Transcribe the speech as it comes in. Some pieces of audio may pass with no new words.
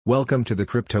Welcome to the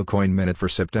Crypto Coin Minute for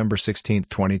September 16,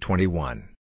 2021.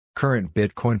 Current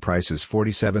Bitcoin price is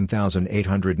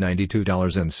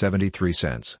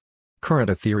 $47,892.73. Current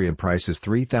Ethereum price is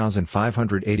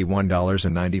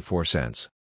 $3,581.94.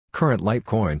 Current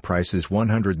Litecoin price is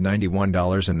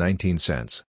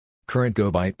 $191.19. Current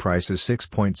GoByte price is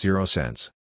 6.0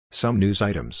 cents. Some news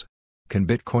items. Can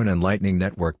Bitcoin and Lightning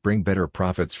Network bring better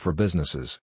profits for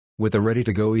businesses? With a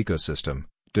ready-to-go ecosystem,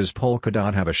 does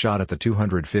Polkadot have a shot at the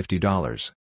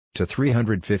 $250 to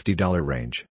 $350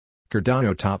 range?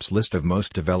 Cardano tops list of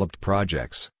most developed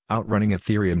projects, outrunning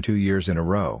Ethereum 2 years in a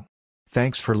row.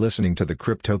 Thanks for listening to the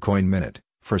Crypto Coin Minute.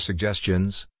 For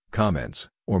suggestions, comments,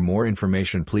 or more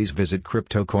information, please visit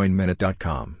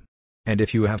cryptocoinminute.com. And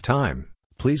if you have time,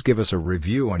 please give us a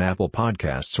review on Apple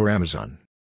Podcasts or Amazon.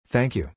 Thank you.